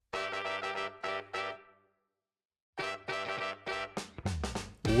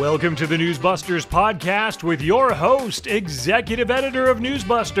Welcome to the Newsbusters podcast with your host, executive editor of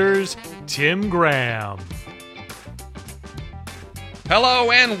Newsbusters, Tim Graham.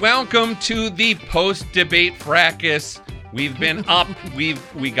 Hello and welcome to the post-debate fracas. We've been up, we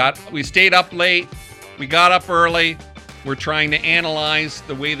stayed up late, we got up early. We're trying to analyze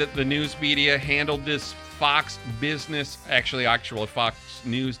the way that the news media handled this Fox News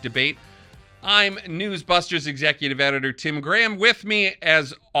debate. I'm Newsbusters executive editor Tim Graham. With me,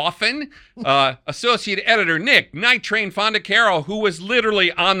 as often, associate editor Nick Night Train Fondacaro, who was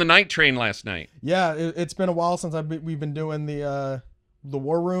literally on the night train last night. Yeah, it's been a while since we've been doing the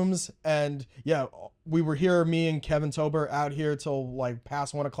war rooms, and yeah, we were here, me and Kevin Tober, out here till like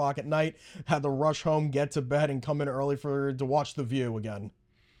past 1 o'clock at night. Had to rush home, get to bed, and come in early to watch The View again.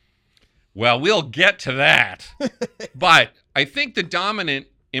 Well, we'll get to that, but I think the dominant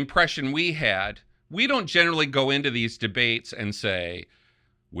impression we had, we don't generally go into these debates and say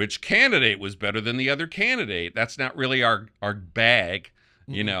which candidate was better than the other candidate. That's not really our bag.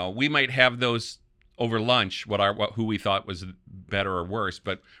 Mm-hmm. You know, we might have those over lunch, who we thought was better or worse,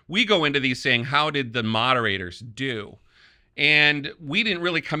 but we go into these saying, how did the moderators do? And we didn't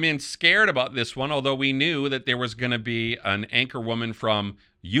really come in scared about this one, although we knew that there was going to be an anchor woman from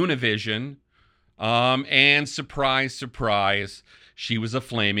Univision, and surprise, surprise, she was a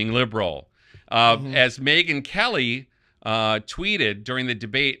flaming liberal. As Megyn Kelly tweeted during the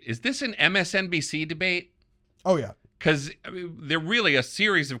debate, is this an MSNBC debate? Oh, yeah. Because they're really a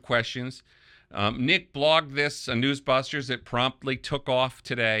series of questions. Nick blogged this on Newsbusters. It promptly took off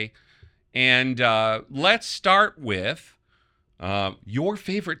today. And let's start with your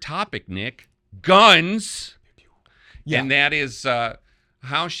favorite topic, Nick, guns. Yeah. And that is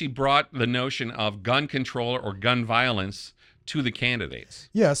how she brought the notion of gun control or gun violence to the candidates.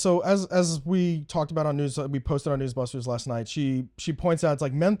 Yeah, so as we talked about on news, we posted on Newsbusters last night, she points out it's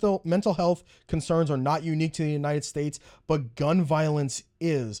like mental health concerns are not unique to the United States, but gun violence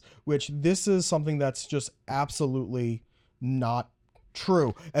is, which this is something that's just absolutely not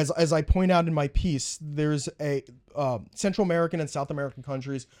true. As I point out in my piece, there's a Central American and South American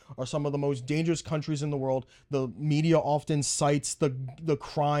countries are some of the most dangerous countries in the world. The media often cites the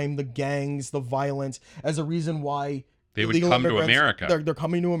crime, the gangs, the violence as a reason why they would come to America. They're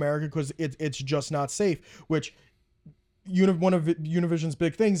coming to America because it's just not safe, which one of Univision's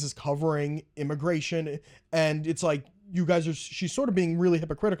big things is covering immigration. And it's like, she's sort of being really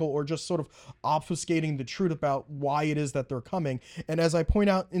hypocritical or just sort of obfuscating the truth about why it is that they're coming. And as I point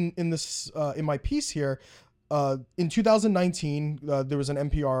out in my piece here, in 2019, there was an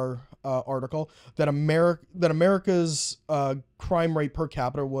NPR article that America's crime rate per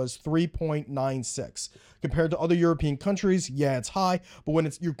capita was 3.96. Compared to other European countries, yeah, it's high, but when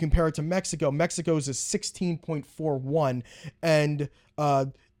you compare it to Mexico's is 16.41, and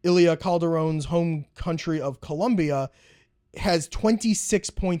Ilia Calderon's home country of Colombia has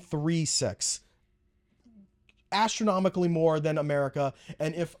 26.36. Astronomically more than America.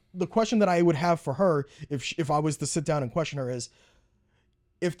 And if the question that I would have for her, if I was to sit down and question her, is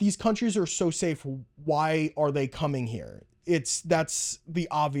if these countries are so safe, why are they coming here? That's the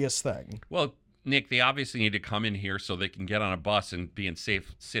obvious thing. Well, Nick, they obviously need to come in here so they can get on a bus and be in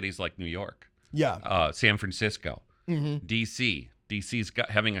safe cities like New York. Yeah. San Francisco. Mm-hmm. D.C. D.C.'s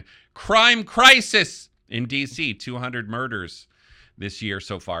having a crime crisis in D.C. 200 murders this year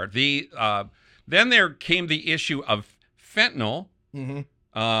so far. Then there came the issue of fentanyl. Mm-hmm.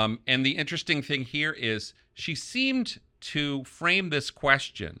 And the interesting thing here is she seemed to frame this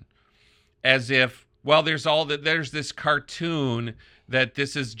question as if, well, there's this cartoon that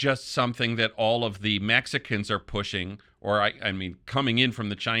this is just something that all of the Mexicans are pushing, or I mean, coming in from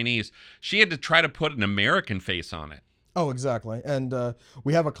the Chinese. She had to try to put an American face on it. Oh, exactly. And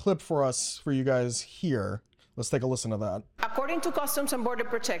we have a clip for you guys here. Let's take a listen to that. According to Customs and Border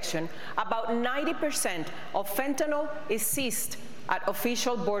Protection, about 90% of fentanyl is seized at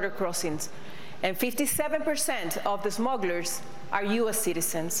official border crossings, and 57% of the smugglers are U.S.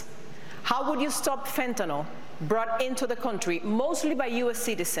 citizens. How would you stop fentanyl brought into the country, mostly by U.S.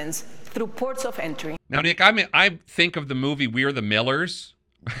 citizens, through ports of entry? Now, Nick, I think of the movie We're the Millers.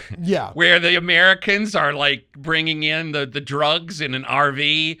 Yeah. Where the Americans are like bringing in the drugs in an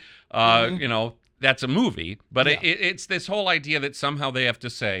RV. You know, that's a movie. But yeah. It's this whole idea that somehow they have to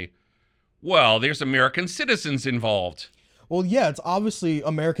say, well, there's American citizens involved. Well, yeah, it's obviously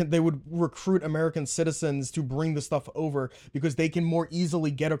American. They would recruit American citizens to bring the stuff over because they can more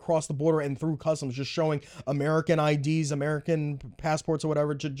easily get across the border and through customs, just showing American IDs, American passports or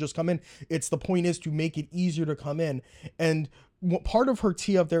whatever to just come in. The point is to make it easier to come in. And part of her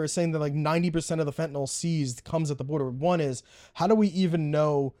tee up there is saying that like 90% of the fentanyl seized comes at the border. One is, how do we even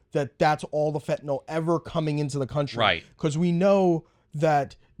know that that's all the fentanyl ever coming into the country? Right. Because we know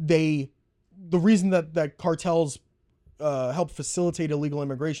that the reason that cartels help facilitate illegal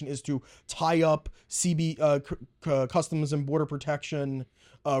immigration is to tie up Customs and Border Protection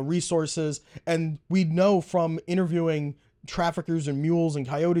resources. And we know from interviewing traffickers and mules and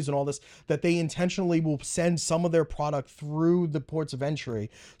coyotes and all this that they intentionally will send some of their product through the ports of entry,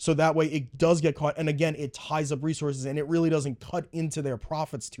 so that way it does get caught, and again it ties up resources and it really doesn't cut into their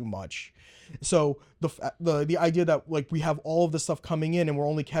profits too much. So the idea that like we have all of this stuff coming in and we're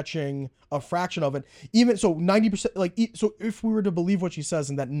only catching a fraction of it, even so 90%, like, so if we were to believe what she says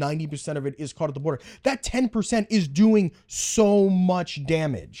and that 90% of it is caught at the border, that 10% is doing so much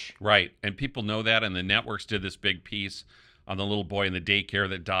damage. Right. And people know that, and the networks did this big piece on the little boy in the daycare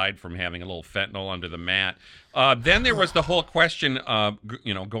that died from having a little fentanyl under the mat. Then there was the whole question of,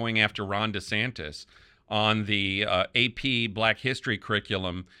 going after Ron DeSantis on the AP Black History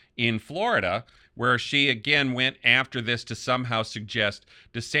curriculum in Florida, where she again went after this to somehow suggest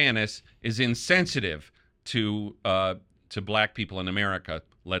DeSantis is insensitive to black people in America.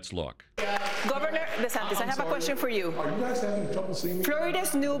 Let's look. Governor DeSantis, I have a question for you. Are you guys having trouble seeing me?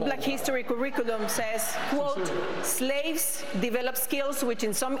 Florida's new Black History curriculum says, quote, slaves develop skills which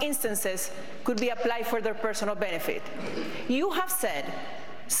in some instances could be applied for their personal benefit. You have said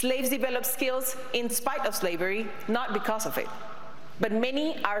slaves develop skills in spite of slavery, not because of it. But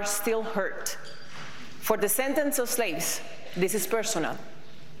many are still hurt. For descendants of slaves, this is personal.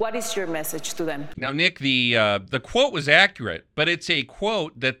 What is your message to them? Now, Nick, the quote was accurate, but it's a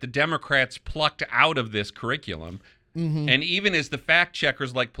quote that the Democrats plucked out of this curriculum. Mm-hmm. And even as the fact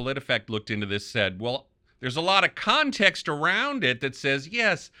checkers like PolitiFact looked into this, said, well, there's a lot of context around it that says,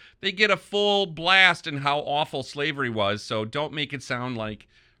 yes, they get a full blast in how awful slavery was, so don't make it sound like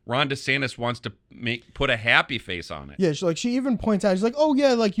Ron DeSantis wants to put a happy face on it. Yeah, she even points out, she's like, oh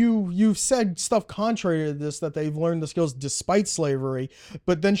yeah, like you've said stuff contrary to this, that they've learned the skills despite slavery.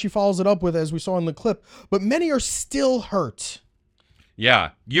 But then she follows it up with, as we saw in the clip, but many are still hurt.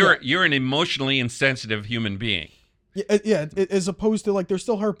 Yeah, you're an emotionally insensitive human being. Yeah, as opposed to like they're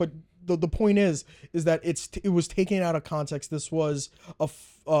still hurt, but the point is that it was taken out of context. This was a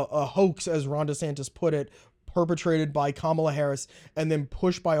hoax, as Ron DeSantis put it, perpetrated by Kamala Harris and then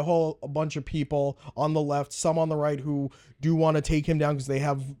pushed by a bunch of people on the left, some on the right, who do want to take him down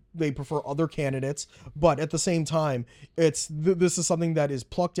because they prefer other candidates. But at the same time, this is something that is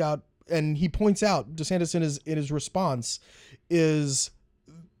plucked out, and he points out, DeSantis in his response, is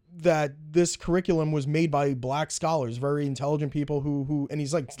that this curriculum was made by black scholars, very intelligent people who and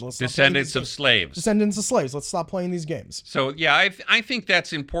he's like, descendants of slaves. Descendants of slaves. Let's stop playing these games. So yeah, I think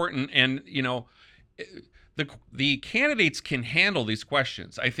that's important, and the candidates can handle these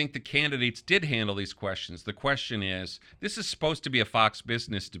questions. I think the candidates did handle these questions. The question is, this is supposed to be a Fox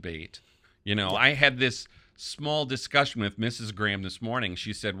Business debate. I had this small discussion with Mrs. Graham this morning.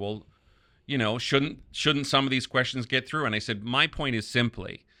 She said, well, shouldn't some of these questions get through? And I said, my point is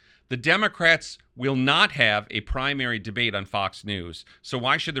simply, the Democrats will not have a primary debate on Fox News. So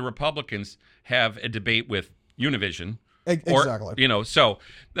why should the Republicans have a debate with Univision? Exactly.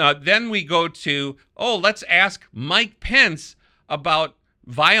 Then we go to, let's ask Mike Pence about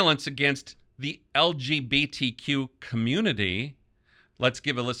violence against the LGBTQ community. Let's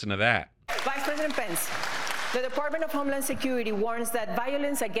give a listen to that. Vice President Pence, the Department of Homeland Security warns that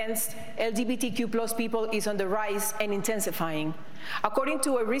violence against LGBTQ plus people is on the rise and intensifying. According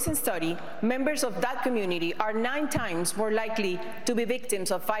to a recent study, members of that community are 9 times more likely to be victims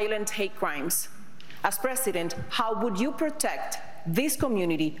of violent hate crimes. As president, how would you protect this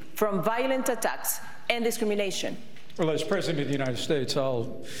community from violent attacks and discrimination? Well, as President of the United States,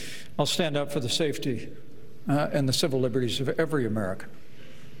 I'll stand up for the safety and the civil liberties of every American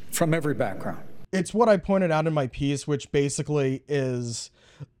from every background. It's what I pointed out in my piece, which basically is,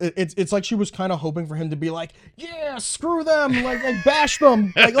 it's like she was kind of hoping for him to be like, yeah, screw them, like bash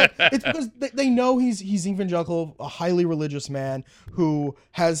them. Like it's because they know he's evangelical, a highly religious man who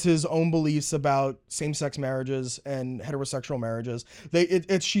has his own beliefs about same-sex marriages and heterosexual marriages.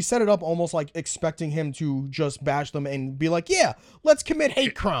 She set it up almost like expecting him to just bash them and be like, yeah, let's commit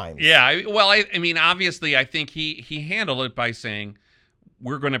hate crimes. Yeah, I mean, obviously, I think he handled it by saying,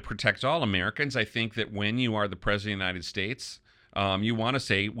 we're going to protect all Americans. I think that when you are the president of the United States, you want to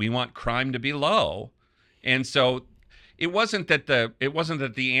say we want crime to be low, and so it wasn't that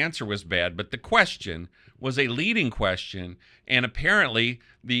the answer was bad, but the question was a leading question, and apparently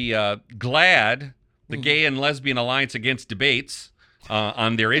the GLAAD, the Gay and Lesbian Alliance Against Debates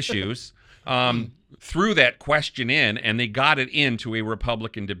on their issues, threw that question in, and they got it into a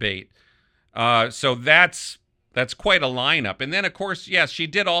Republican debate. So that's quite a lineup. And then, of course, yes, she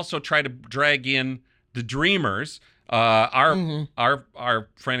did also try to drag in the Dreamers. Our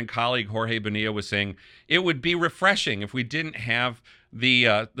friend and colleague Jorge Bonilla was saying it would be refreshing if we didn't have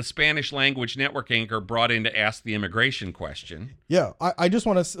the Spanish language network anchor brought in to ask the immigration question. Yeah, I just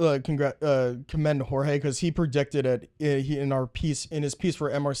want to commend Jorge because he predicted it in his piece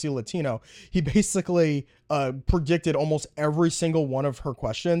for MRC Latino. He basically predicted almost every single one of her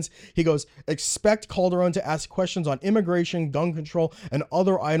questions. He goes, expect Calderon to ask questions on immigration, gun control, and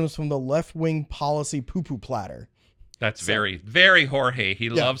other items from the left-wing policy poo-poo platter. That's very, very Jorge. He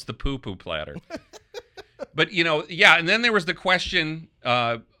loves the poo-poo platter. But, and then there was the question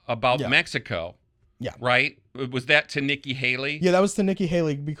about Mexico. Yeah. Right? Was that to Nikki Haley? Yeah, that was to Nikki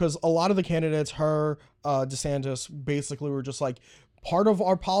Haley because a lot of the candidates, her, DeSantis, basically were just like, part of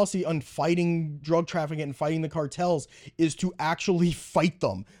our policy on fighting drug trafficking and fighting the cartels is to actually fight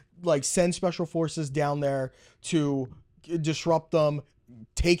them. Like, send special forces down there to disrupt them,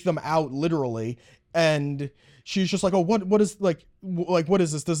 take them out, literally. And she's just like, oh, what is what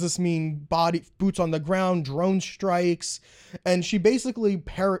is this? Does this mean boots on the ground, drone strikes? And she basically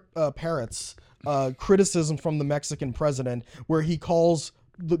parrots criticism from the Mexican president, where he calls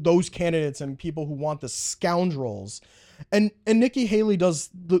those candidates and people who want the scoundrels. And Nikki Haley does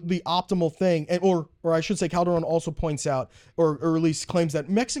the optimal thing, or I should say, Calderon also points out, or at least claims that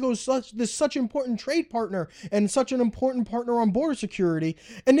Mexico is such an important trade partner and such an important partner on border security.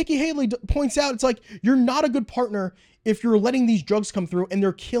 And Nikki Haley points out, it's like, you're not a good partner if you're letting these drugs come through and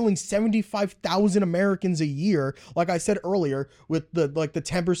they're killing 75,000 Americans a year. Like I said earlier, with the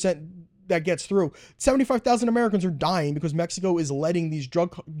 10% that gets through, 75,000 Americans are dying because Mexico is letting these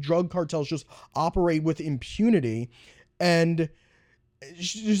drug cartels just operate with impunity. And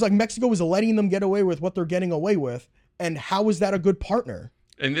she's like, Mexico is letting them get away with what they're getting away with. And how is that a good partner?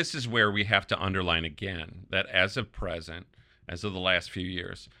 And this is where we have to underline again that as of present, as of the last few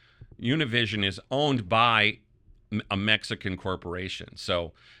years, Univision is owned by a Mexican corporation.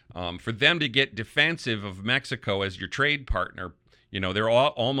 So for them to get defensive of Mexico as your trade partner, there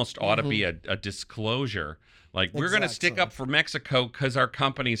almost ought to be a disclosure. Like, we're going to stick up for Mexico because our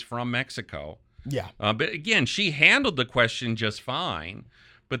company's from Mexico. Yeah. But again, she handled the question just fine,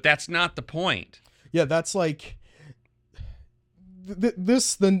 but that's not the point. Yeah, that's like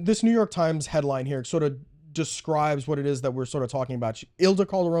this New York Times headline here sort of describes what it is that we're sort of talking about. Ilia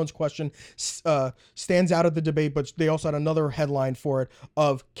Calderon's question stands out of the debate, but they also had another headline for it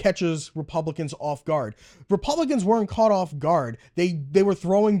of catches Republicans off guard. Republicans weren't caught off guard. They were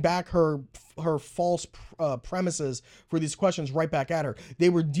throwing back her false premises for these questions right back at her. They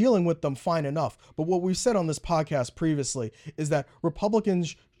were dealing with them fine enough. But what we've said on this podcast previously is that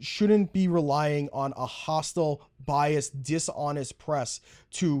Republicans shouldn't be relying on a hostile, biased, dishonest press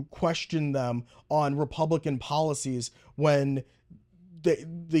to question them on Republican policies when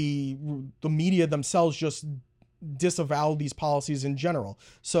the media themselves just disavow these policies in general.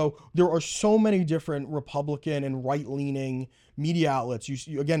 So there are so many different Republican and right-leaning media outlets.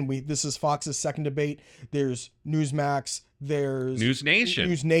 This is Fox's second debate. There's Newsmax. There's News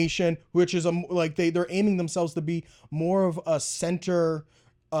Nation, which is they're aiming themselves to be more of a center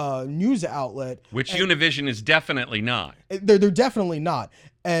news outlet, which Univision is definitely not. They're definitely not.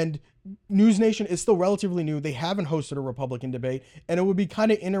 And News Nation is still relatively new. They haven't hosted a Republican debate, and it would be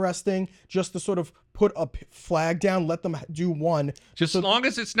kind of interesting just to sort of put a flag down, let them do one. Just as long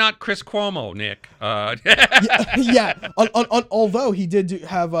as it's not Chris Cuomo, Nick. Although he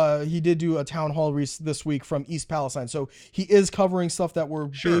did do a town hall this week from East Palestine, so he is covering stuff that were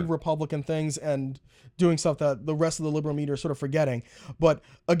big Republican things and doing stuff that the rest of the liberal media are sort of forgetting. But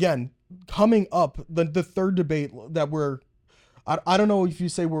again, coming up, the third debate that I don't know if you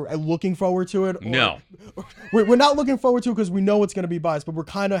say we're looking forward to it. No. We're not looking forward to it because we know it's going to be biased, but we're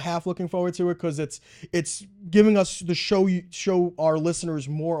kind of half looking forward to it because it's giving us the show our listeners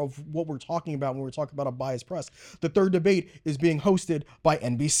more of what we're talking about when we're talking about a biased press. The third debate is being hosted by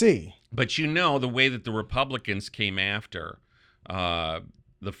NBC. But the way that the Republicans came after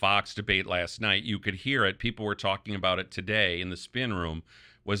the Fox debate last night, you could hear it. People were talking about it today in the spin room,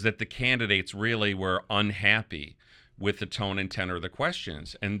 was that the candidates really were unhappy with the tone and tenor of the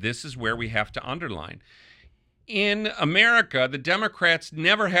questions. And this is where we have to underline. In America, the Democrats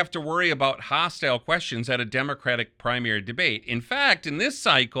never have to worry about hostile questions at a Democratic primary debate. In fact, in this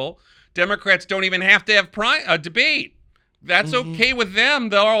cycle, Democrats don't even have to have a debate. That's okay with them.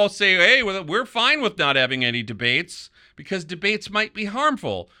 They'll all say, hey, we're fine with not having any debates because debates might be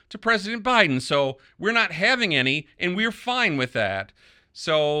harmful to President Biden. So we're not having any, and we're fine with that.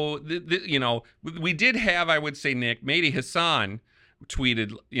 So, we did have, I would say, Nick, Mehdi Hassan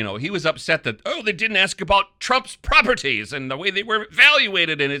tweeted, he was upset that, they didn't ask about Trump's properties and the way they were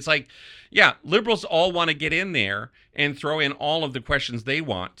evaluated. And it's like, yeah, liberals all want to get in there and throw in all of the questions they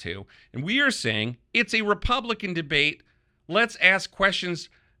want to. And we are saying it's a Republican debate. Let's ask questions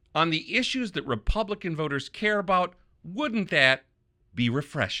on the issues that Republican voters care about. Wouldn't that be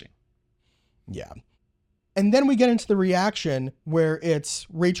refreshing? Yeah. And then we get into the reaction where it's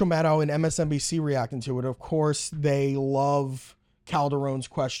Rachel Maddow and MSNBC reacting to it. Of course, they love Calderon's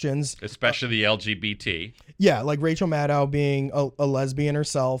questions, especially the LGBT. Yeah, like Rachel Maddow being a lesbian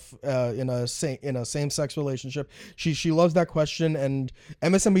herself in a same-sex relationship. She loves that question, and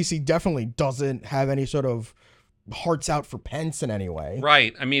MSNBC definitely doesn't have any sort of hearts out for Pence in any way.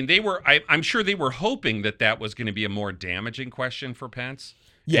 Right. I mean, I'm sure they were hoping that was going to be a more damaging question for Pence.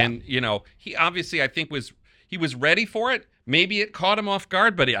 Yeah. And he obviously, I think, he was ready for it. Maybe it caught him off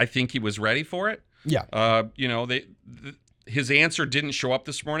guard, but I think he was ready for it. Yeah. His answer didn't show up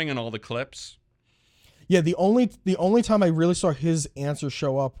this morning in all the clips. Yeah, the only time I really saw his answer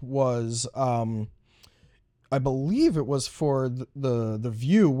show up was I believe it was for the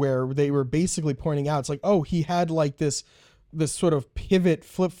View, where they were basically pointing out, it's like, he had like this sort of pivot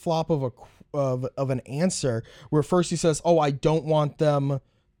flip-flop of an answer, where first he says, I don't want them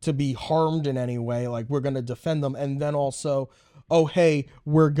to be harmed in any way, like we're going to defend them, and then also, hey,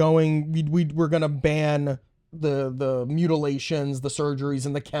 we're going to ban the mutilations, the surgeries,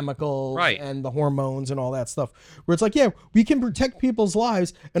 and the chemicals, right, and the hormones and all that stuff, where it's like, yeah, we can protect people's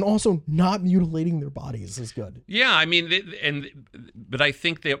lives and also not mutilating their bodies is good. Yeah, I mean, but I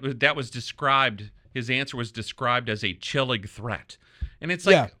think that was described, his answer was described as a chilling threat. And it's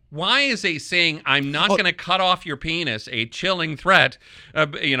like, why is he saying, I'm not going to cut off your penis, a chilling threat?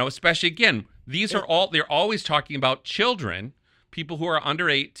 Especially, again, they're always talking about children, people who are under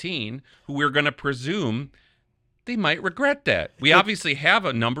 18, who we're going to presume they might regret that. We obviously have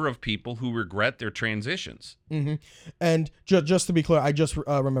a number of people who regret their transitions. Mm-hmm. And just to be clear, I just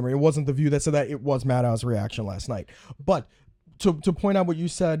remember, it wasn't the View that said that, it was Maddow's reaction last night. But to point out what you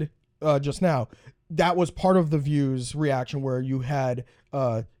said just now, that was part of the View's reaction, where you had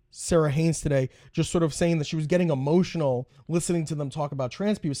Sarah Haynes today just sort of saying that she was getting emotional listening to them talk about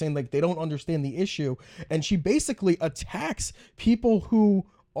trans people, saying like they don't understand the issue. And she basically attacks people who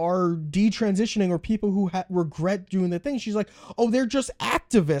are detransitioning or people who regret doing the thing. She's like, they're just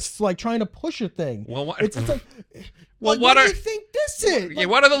activists, like trying to push a thing. Well, it's like, what do you think this is? Like,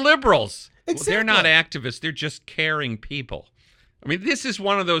 what are the liberals? Exactly. Well, they're not activists. They're just caring people. I mean, this is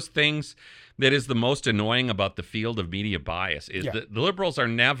one of those things that is the most annoying about the field of media bias, is that the liberals are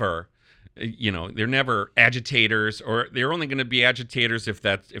never, they're never agitators, or they're only going to be agitators if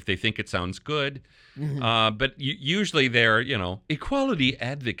they think it sounds good. Mm-hmm. But usually they're, equality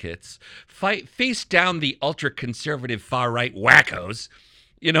advocates, face down the ultra-conservative far-right wackos.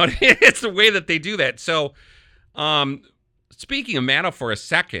 It's the way that they do that. So speaking of Maddow for a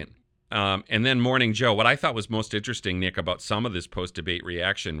second, and then Morning Joe, what I thought was most interesting, Nick, about some of this post-debate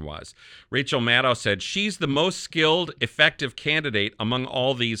reaction was Rachel Maddow said she's the most skilled, effective candidate among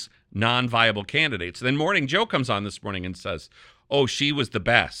all these non-viable candidates. Then Morning Joe comes on this morning and says, she was the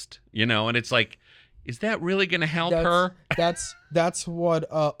best, and it's like, is that really going to help her? That's what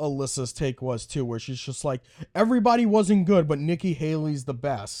Alyssa's take was too, where she's just like, everybody wasn't good, but Nikki Haley's the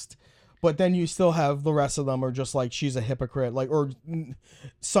best. But then you still have the rest of them are just like, she's a hypocrite, like, or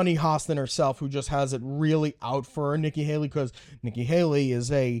Sunny Hostin herself, who just has it really out for Nikki Haley, because Nikki Haley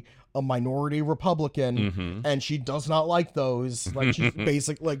is a minority Republican, and she does not like those. Like, she's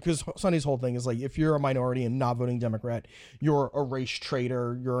because Sunny's whole thing is like, if you're a minority and not voting Democrat, you're a race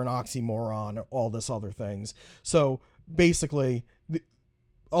traitor, you're an oxymoron, all this other things. So basically,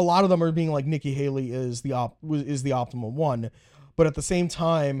 a lot of them are being like, Nikki Haley is the optimal one. But at the same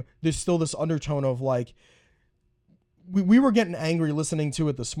time, there's still this undertone of like, we were getting angry listening to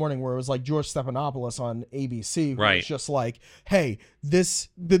it this morning, where it was like George Stephanopoulos on ABC, who was just like, hey, this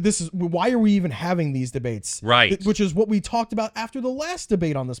is, why are we even having these debates? Right. Which is what we talked about after the last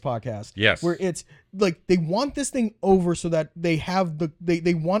debate on this podcast. Yes. Where it's like, they want this thing over so that they have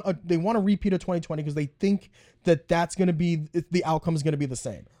they want a repeat of 2020, because they think that's going to be, the outcome is going to be the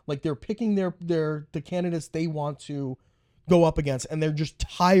same. Like, they're picking the candidates they want to go up against, and they're just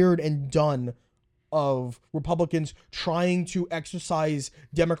tired and done of Republicans trying to exercise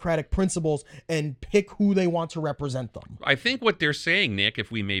democratic principles and pick who they want to represent them. I think what they're saying, Nick, if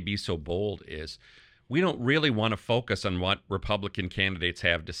we may be so bold, is we don't really want to focus on what Republican candidates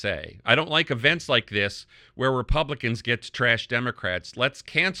have to say. I don't like events like this where Republicans get to trash Democrats. Let's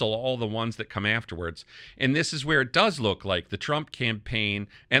cancel all the ones that come afterwards. And this is where it does look like the Trump campaign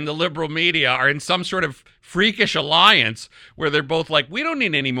and the liberal media are in some sort of freakish alliance where they're both like, we don't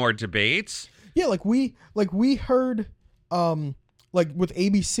need any more debates. Yeah, like we heard like with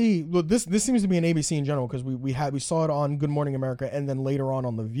ABC, well, this seems to be an ABC in general, because we saw it on Good Morning America and then later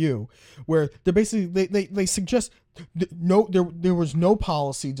on The View, where they basically they suggest there was no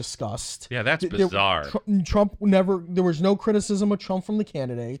policy discussed. Yeah, that's bizarre. Trump never, there was no criticism of Trump from the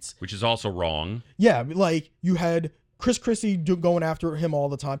candidates, which is also wrong. Yeah, like you had Chris Christie going after him all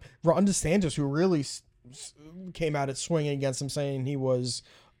the time. Ron DeSantis, who really came at it swinging against him, saying he was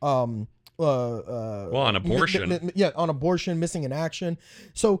on abortion. On abortion, missing in action.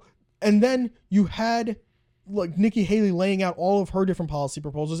 So, and then you had like Nikki Haley laying out all of her different policy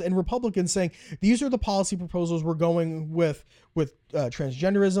proposals, and Republicans saying these are the policy proposals we're going with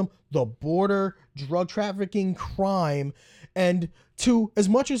transgenderism, the border, drug trafficking, crime. And to as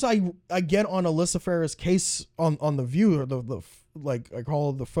much as I get on Alyssa Farah's case on The View, or the like I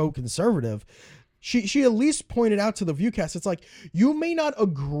call it the faux conservative, She at least pointed out to the Viewcast, it's like, you may not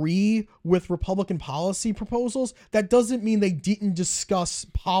agree with Republican policy proposals. That doesn't mean they didn't discuss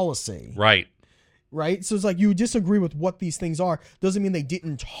policy. Right. Right? So it's like, you disagree with what these things are. Doesn't mean they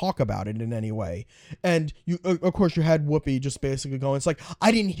didn't talk about it in any way. And you, of course, you had Whoopi just basically going, it's like,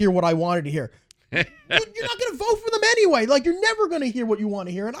 I didn't hear what I wanted to hear. You're not going to vote for them anyway. Like, you're never going to hear what you want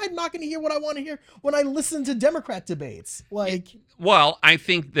to hear. And I'm not going to hear what I want to hear when I listen to Democrat debates. Like, well, I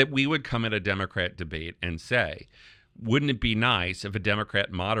think that we would come at a Democrat debate and say, wouldn't it be nice if a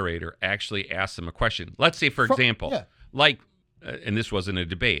Democrat moderator actually asked them a question? Let's say, for example, like, and this wasn't a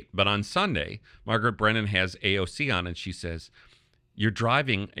debate, but on Sunday, Margaret Brennan has AOC on and she says, you're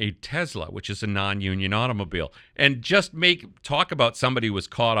driving a Tesla, which is a non-union automobile, and just talk about somebody who was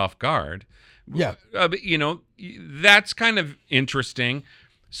caught off guard. Yeah. You know, that's kind of interesting.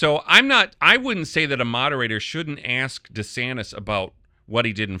 So I wouldn't say that a moderator shouldn't ask DeSantis about what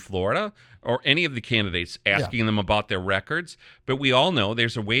he did in Florida or any of the candidates, asking them about their records. But we all know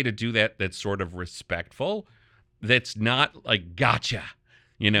there's a way to do that that's sort of respectful, that's not like, gotcha.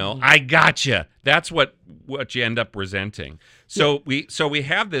 You know, I gotcha. That's what you end up presenting. So we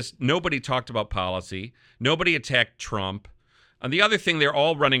have this, nobody talked about policy. Nobody attacked Trump. And the other thing they're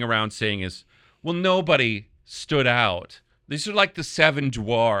all running around saying is, well, nobody stood out. These are like the seven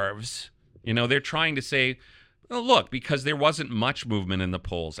dwarves. You know, they're trying to say, well, look, because there wasn't much movement in the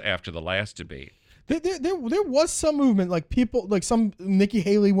polls after the last debate. There was some movement, like people, like some Nikki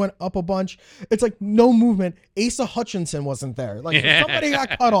Haley went up a bunch. It's like no movement. Asa Hutchinson wasn't there. Like somebody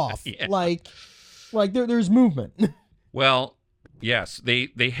got cut off. Yeah. Like there's movement. Well, yes,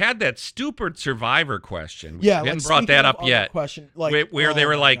 they had that stupid Survivor question. Yeah, we hadn't brought that up yet. Question, like, where they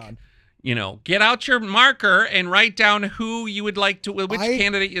were like, God, you know, get out your marker and write down who you would like to, which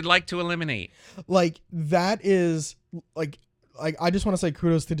candidate you'd like to eliminate. Like that is like I just want to say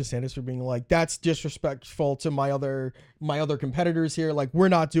kudos to DeSantis for being like, that's disrespectful to my other competitors here. Like, we're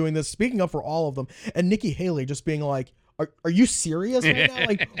not doing this. Speaking up for all of them. And Nikki Haley just being like, are you serious right now?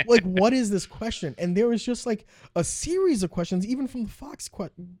 Like what is this question? And there was just like a series of questions, even from the Fox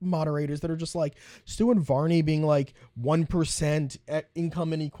moderators, that are just like Stu and Varney being like 1% at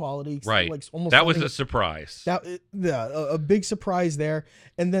income inequality. Right. Like almost that was a surprise. A big surprise there.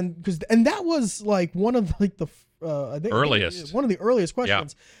 And then that was like one of like the earliest, one of the earliest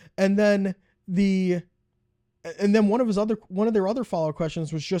questions. Yeah. And then one of their other follow-up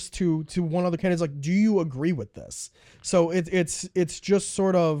questions was just to one of the candidates, like, do you agree with this? So it's just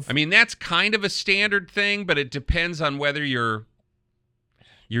sort of, I mean, that's kind of a standard thing, but it depends on whether you're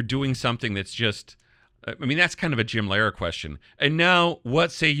doing something that's just, I mean, that's kind of a Jim Lehrer question. And now,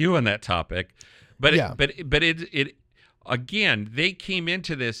 what say you on that topic? But it again, they came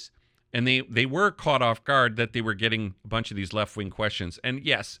into this and they were caught off guard that they were getting a bunch of these left-wing questions. And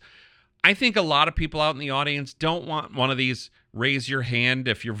yes, I think a lot of people out in the audience don't want one of these raise your hand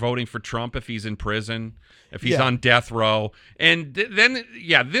if you're voting for Trump, if he's in prison, if he's on death row. And then,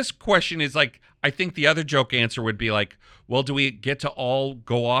 this question is like, I think the other joke answer would be like, well, do we get to all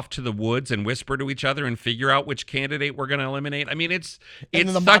go off to the woods and whisper to each other and figure out which candidate we're going to eliminate? I mean, it's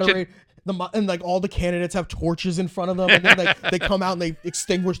such and like all the candidates have torches in front of them, and then they come out and they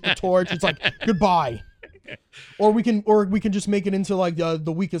extinguish the torch. It's like, goodbye. Or we can just make it into like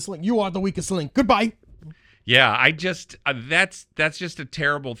the weakest link. You are the weakest link. Goodbye. Yeah, I just that's just a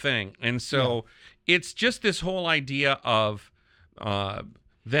terrible thing. And so it's just this whole idea of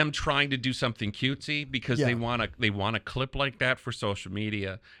them trying to do something cutesy because they want a clip like that for social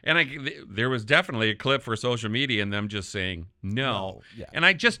media. And there was definitely a clip for social media and them just saying no. Yeah. And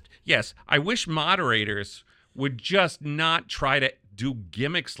I wish moderators would just not try to do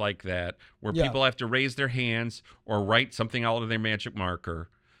gimmicks like that where people have to raise their hands or write something out of their magic marker.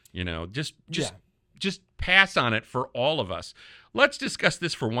 Just pass on it for all of us. Let's discuss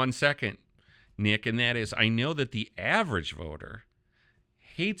this for 1 second, Nick, and that is, I know that the average voter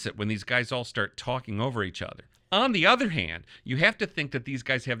hates it when these guys all start talking over each other. On the other hand, you have to think that these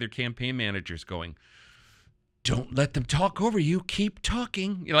guys have their campaign managers going, don't let them talk over you. Keep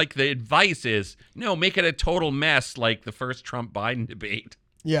talking. Like the advice is, no, make it a total mess like the first Trump-Biden debate.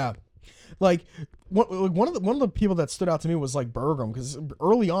 Yeah. Like one of the people that stood out to me was like Burgum, because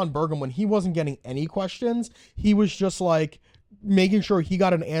early on Burgum, when he wasn't getting any questions, he was just like making sure he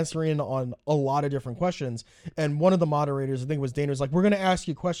got an answer in on a lot of different questions. And one of the moderators, I think it was Dana, was like, we're going to ask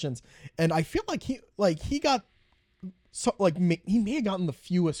you questions. And I feel like he got he may have gotten the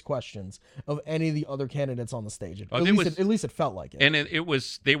fewest questions of any of the other candidates on the stage. At least it felt like it. And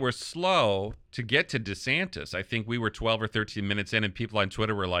they were slow to get to DeSantis. I think we were 12 or 13 minutes in and people on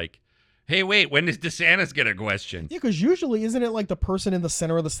Twitter were like, hey, wait, when does DeSantis get a question? Yeah, because usually, isn't it like the person in the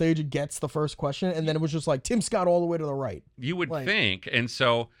center of the stage gets the first question, and then it was just like Tim Scott all the way to the right? You would think.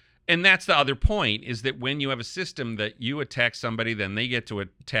 And that's the other point, is that when you have a system that you attack somebody, then they get to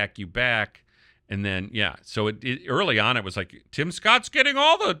attack you back. And then, so early on, it was like, Tim Scott's getting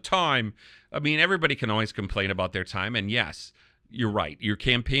all the time. I mean, everybody can always complain about their time. And yes, you're right. Your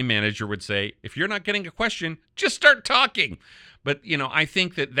campaign manager would say, if you're not getting a question, just start talking. But, I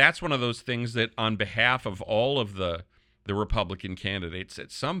think that that's one of those things that on behalf of all of the Republican candidates,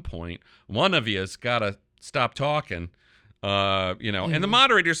 at some point, one of you has got to stop talking, and the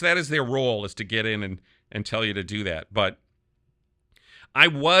moderators, that is their role, is to get in and tell you to do that. But I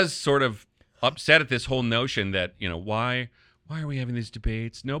was sort of upset at this whole notion that, why are we having these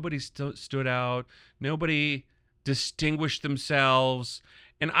debates? Nobody stood out. Nobody distinguished themselves.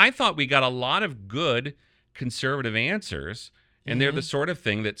 And I thought we got a lot of good conservative answers. And they're the sort of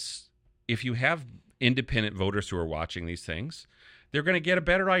thing that's, if you have independent voters who are watching these things, they're going to get a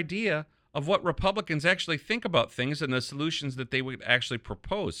better idea of what Republicans actually think about things and the solutions that they would actually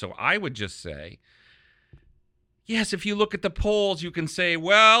propose. So I would just say, yes, if you look at the polls, you can say,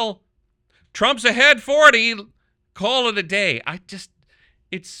 well, Trump's ahead 40, call it a day.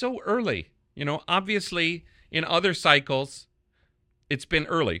 It's so early. Obviously in other cycles, it's been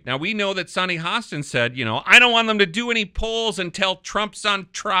early. Now, we know that Sonny Hostin said, I don't want them to do any polls until Trump's on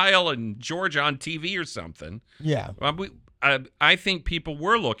trial in Georgia on TV or something. Yeah. I think people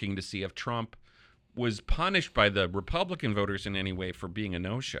were looking to see if Trump was punished by the Republican voters in any way for being a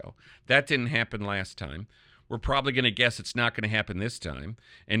no-show. That didn't happen last time. We're probably going to guess it's not going to happen this time.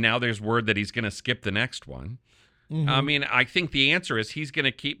 And now there's word that he's going to skip the next one. Mm-hmm. I mean, I think the answer is he's going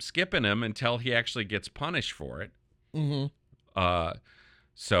to keep skipping them until he actually gets punished for it. Mm-hmm.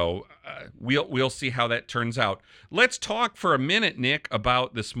 So we'll see how that turns out. Let's talk for a minute, Nick,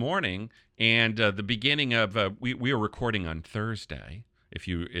 about this morning and the beginning of we are recording on Thursday. If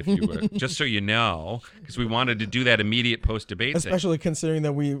you just so you know, because we wanted to do that immediate post debate, especially considering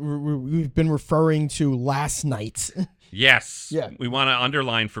that we've been referring to last night. Yes, yeah. We want to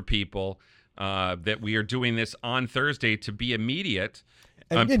underline for people that we are doing this on Thursday to be immediate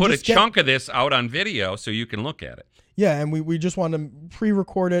and put a chunk of this out on video so you can look at it. Yeah, and we just want to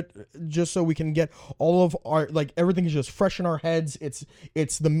pre-record it just so we can get all of our, everything is just fresh in our heads.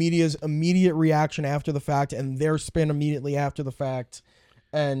 It's the media's immediate reaction after the fact and their spin immediately after the fact.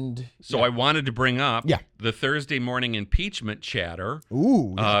 And so I wanted to bring up the Thursday morning impeachment chatter.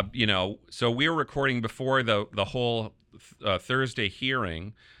 Ooh. So we're recording before the whole Thursday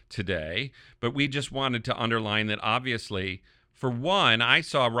hearing today, but we just wanted to underline that obviously, for one, I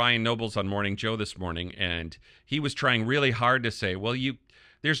saw Ryan Nobles on Morning Joe this morning, and he was trying really hard to say, well,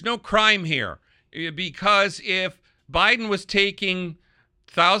 there's no crime here, because if Biden was taking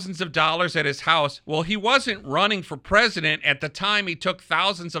thousands of dollars at his house, well, he wasn't running for president at the time he took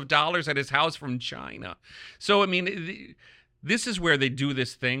thousands of dollars at his house from China. So, I mean, this is where they do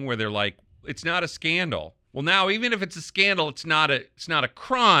this thing where they're like, it's not a scandal. Well, now, even if it's a scandal, it's not a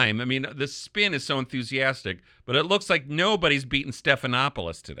crime. I mean, the spin is so enthusiastic, but it looks like nobody's beaten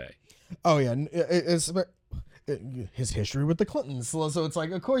Stephanopoulos today. Oh, yeah. It's his history with the Clintons. So it's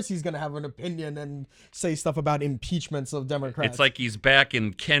like, of course he's going to have an opinion and say stuff about impeachments of Democrats. It's like he's back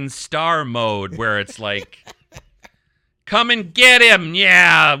in Ken Starr mode where it's like, come and get him.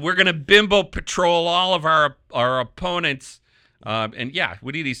 Yeah, we're going to bimbo patrol all of our opponents. And yeah,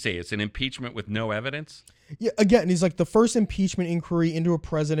 what did he say? It's an impeachment with no evidence? Yeah, again, he's like the first impeachment inquiry into a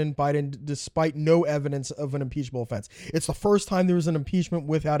President Biden despite no evidence of an impeachable offense. It's the first time there was an impeachment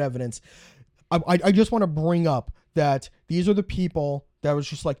without evidence. I just want to bring up that these are the people that was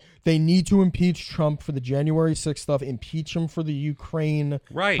just like, they need to impeach Trump for the January 6th stuff, impeach him for the Ukraine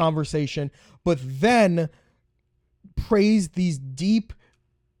conversation, but then praise these deep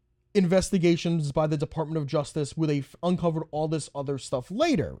investigations by the Department of Justice where they've uncovered all this other stuff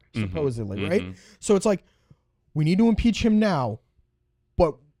later, supposedly, right? So it's like, we need to impeach him now,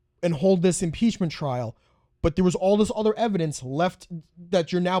 and hold this impeachment trial. But there was all this other evidence left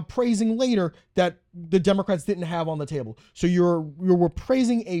that you're now praising later that the Democrats didn't have on the table. So we're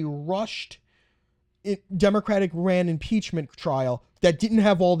praising a rushed Democratic ran impeachment trial that didn't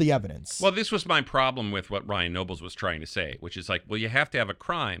have all the evidence. Well, this was my problem with what Ryan Nobles was trying to say, which is like, well, you have to have a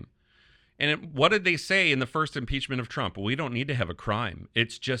crime. And what did they say in the first impeachment of Trump? Well, we don't need to have a crime.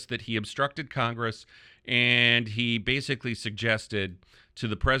 It's just that he obstructed Congress, and he basically suggested to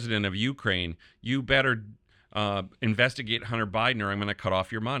the president of Ukraine, you better investigate Hunter Biden or I'm going to cut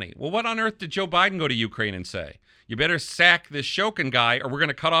off your money. Well, what on earth did Joe Biden go to Ukraine and say? You better sack this Shokin guy or we're going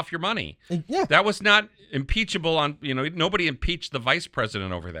to cut off your money. Yeah. That was not impeachable nobody impeached the vice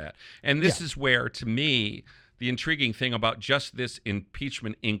president over that. And this is where, to me, the intriguing thing about just this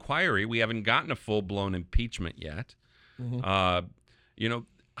impeachment inquiry, we haven't gotten a full-blown impeachment yet.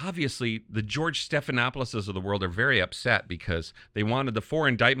 Obviously, the George Stephanopoulos of the world are very upset because they wanted the 4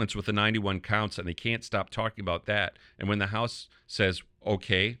 indictments with the 91 counts, and they can't stop talking about that. And when the House says,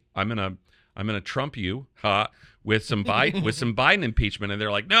 "Okay, I'm gonna trump you with some Biden impeachment," and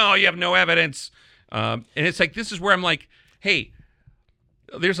they're like, "No, you have no evidence," and it's like, this is where I'm like, hey,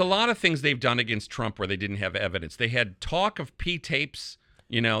 there's a lot of things they've done against Trump where they didn't have evidence. They had talk of P-tapes,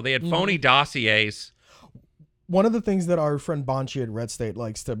 they had phony dossiers. One of the things that our friend Bonchi at Red State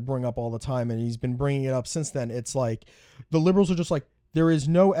likes to bring up all the time, and he's been bringing it up since then, it's like the liberals are just like, there is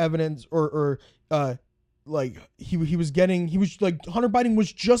no evidence, or like he was like, Hunter Biden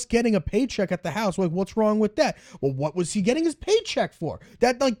was just getting a paycheck at the house. Like, what's wrong with that? Well, what was he getting his paycheck for?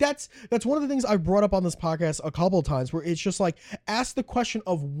 That's one of the things I've brought up on this podcast a couple of times, where it's just like, ask the question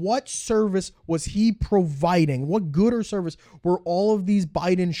of what service was he providing? What good or service were all of these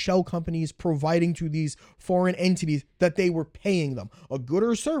Biden shell companies providing to these foreign entities that they were paying them? A good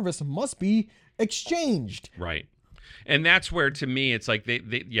or service must be exchanged. Right. And that's where, to me, it's like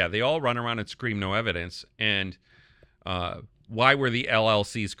they all run around and scream no evidence. And why were the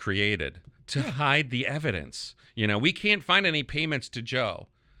LLCs created? To hide the evidence. We can't find any payments to Joe.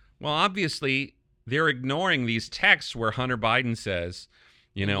 Well, obviously, they're ignoring these texts where Hunter Biden says,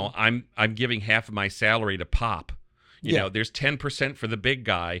 I'm giving half of my salary to Pop. There's 10% for the big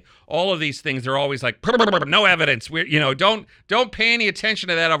guy. All of these things, they're always like, no evidence. Don't pay any attention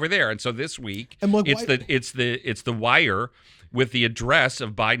to that over there. And so this week, it's the Wire with the address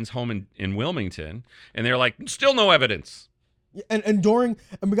of Biden's home in Wilmington, and they're like, still no evidence. And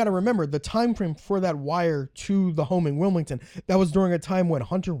we got to remember the time frame for that Wire to the home in Wilmington. That was during a time when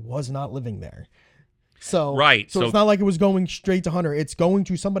Hunter was not living there. So it's not like it was going straight to Hunter. It's going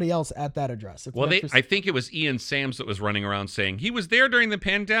to somebody else at that address. I think it was Ian Sams that was running around saying he was there during the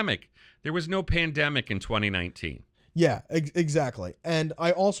pandemic. There was no pandemic in 2019. Yeah, exactly. And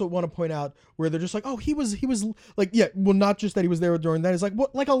I also want to point out where they're just like, oh, he was like, yeah, well, not just that he was there during that. It's like,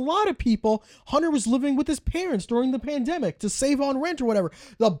 what? Like a lot of people, Hunter was living with his parents during the pandemic to save on rent or whatever.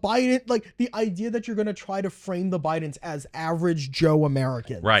 The Biden, like the idea that you're going to try to frame the Bidens as average Joe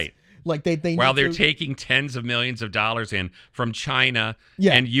Americans. Right. Like they while they're taking tens of millions of dollars in from China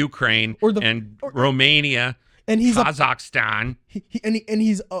and Ukraine and Romania and Kazakhstan.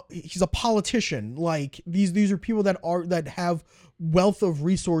 He's a politician. Like these are people that have wealth of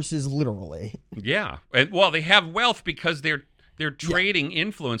resources, literally. Yeah, and they have wealth because they're trading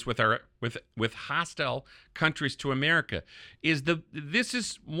influence with hostile countries to America. This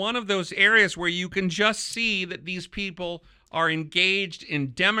is one of those areas where you can just see that these people are engaged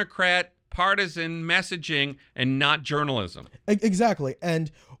in Democrat partisan messaging and not journalism. Exactly. And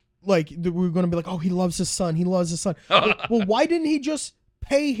like we're going to be like, oh, he loves his son. He loves his son. Well, why didn't he just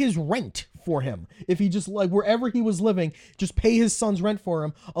pay his rent for him? If he just, like, wherever he was living, just pay his son's rent for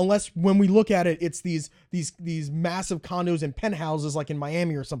him. Unless when we look at it, it's these massive condos and penthouses like in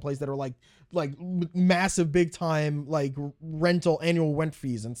Miami or someplace that are like massive big time like annual rent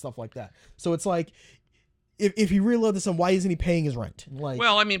fees and stuff like that. So it's like, if he really loved his son, why isn't he paying his rent? Like,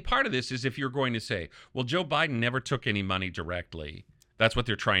 well, I mean, part of this is if you're going to say, well, Joe Biden never took any money directly. That's what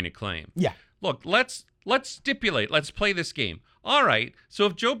they're trying to claim. Yeah. Look, let's let's stipulate, let's play this game. All right, so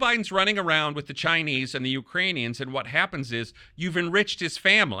if Joe Biden's running around with the Chinese and the Ukrainians, and what happens is you've enriched his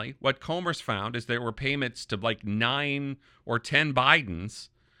family, what Comer's found is there were payments to like 9 or 10 Bidens.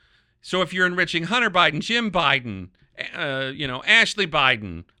 So if you're enriching Hunter Biden, Jim Biden, Ashley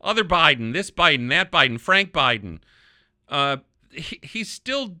Biden, other Biden, this Biden, that Biden, Frank Biden, he's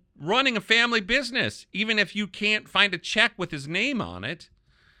still running a family business, even if you can't find a check with his name on it.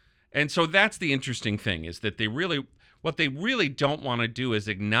 And so that's the interesting thing, is that what they really don't want to do is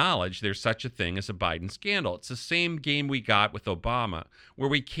acknowledge there's such a thing as a Biden scandal. It's the same game we got with Obama, where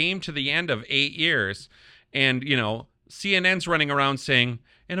we came to the end of 8 years and, CNN's running around saying,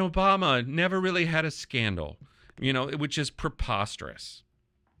 and Obama never really had a scandal, which is preposterous.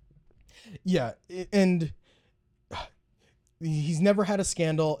 Yeah, and he's never had a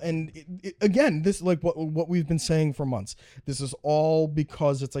scandal. And again, this like what we've been saying for months. This is all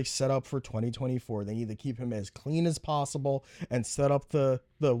because it's like set up for 2024. They need to keep him as clean as possible and set up a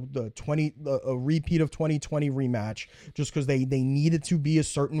repeat of 2020 rematch, just because they need it to be a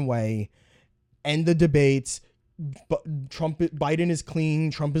certain way. End the debates. But Biden is clean.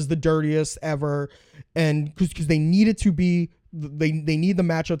 Trump is the dirtiest ever, and because they need it to be, they need the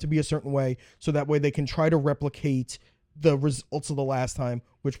matchup to be a certain way, so that way they can try to replicate the results of the last time,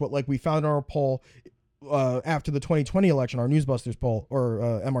 which like we found in our poll after the 2020 election, our Newsbusters poll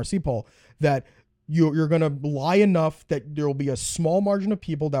or MRC poll, that you're going to lie enough that there will be a small margin of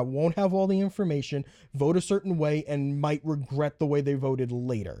people that won't have all the information, vote a certain way, and might regret the way they voted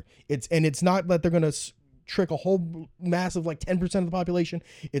later. It's not that they're going to trick a whole massive like 10% of the population.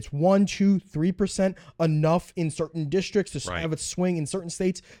 It's 1, 2, 3% enough in certain districts to have it swing in certain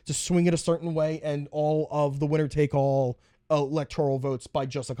states, to swing it a certain way, and all of the winner take all electoral votes by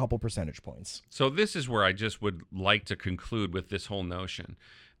just a couple percentage points. So this is where I just would like to conclude with this whole notion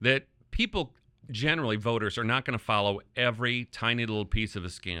that people, generally voters, are not going to follow every tiny little piece of a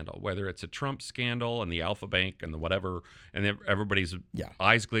scandal, whether it's a Trump scandal and the Alpha Bank and the whatever, and everybody's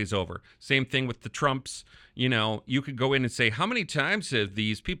eyes glaze over. Same thing with the Trumps. You could go in and say, how many times have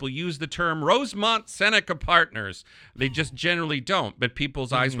these people used the term Rosemont Seneca partners? They just generally don't, but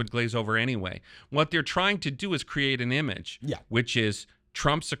people's eyes would glaze over anyway. What they're trying to do is create an image, which is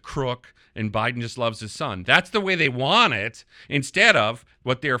Trump's a crook and Biden just loves his son. That's the way they want it. Instead of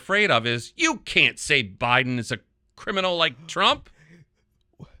what they're afraid of is, you can't say Biden is a criminal like Trump.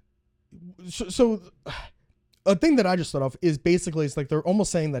 So a thing that I just thought of is basically, it's like they're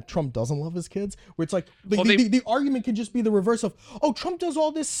almost saying that Trump doesn't love his kids, where it's like the argument could just be the reverse of, oh, Trump does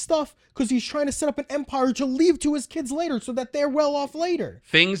all this stuff because he's trying to set up an empire to leave to his kids later so that they're well off later.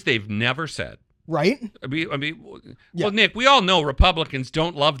 Things they've never said. Right? Well, Nick, we all know Republicans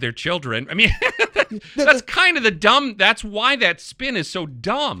don't love their children. I mean, that's kind of the dumb. That's why that spin is so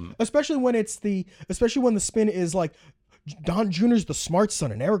dumb. Especially when the spin is like, Don Jr.'s the smart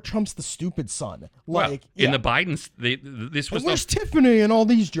son and Eric Trump's the stupid son. Like, in the Bidens, this was where's Tiffany and all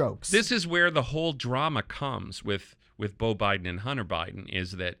these jokes? This is where the whole drama comes with Beau Biden and Hunter Biden,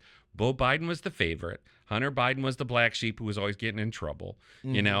 is that Beau Biden was the favorite. Hunter Biden was the black sheep who was always getting in trouble,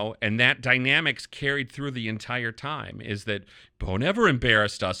 and that dynamics carried through the entire time, is that Beau never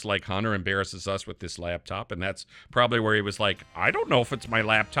embarrassed us like Hunter embarrasses us with this laptop. And that's probably where he was like, I don't know if it's my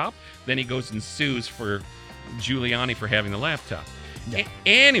laptop. Then he goes and sues for Giuliani for having the laptop. Yeah.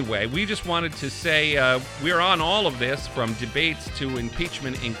 Anyway, we just wanted to say we're on all of this, from debates to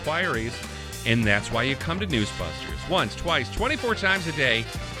impeachment inquiries. And that's why you come to Newsbusters. Once, twice, 24 times a day.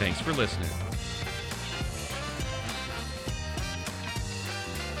 Thanks for listening.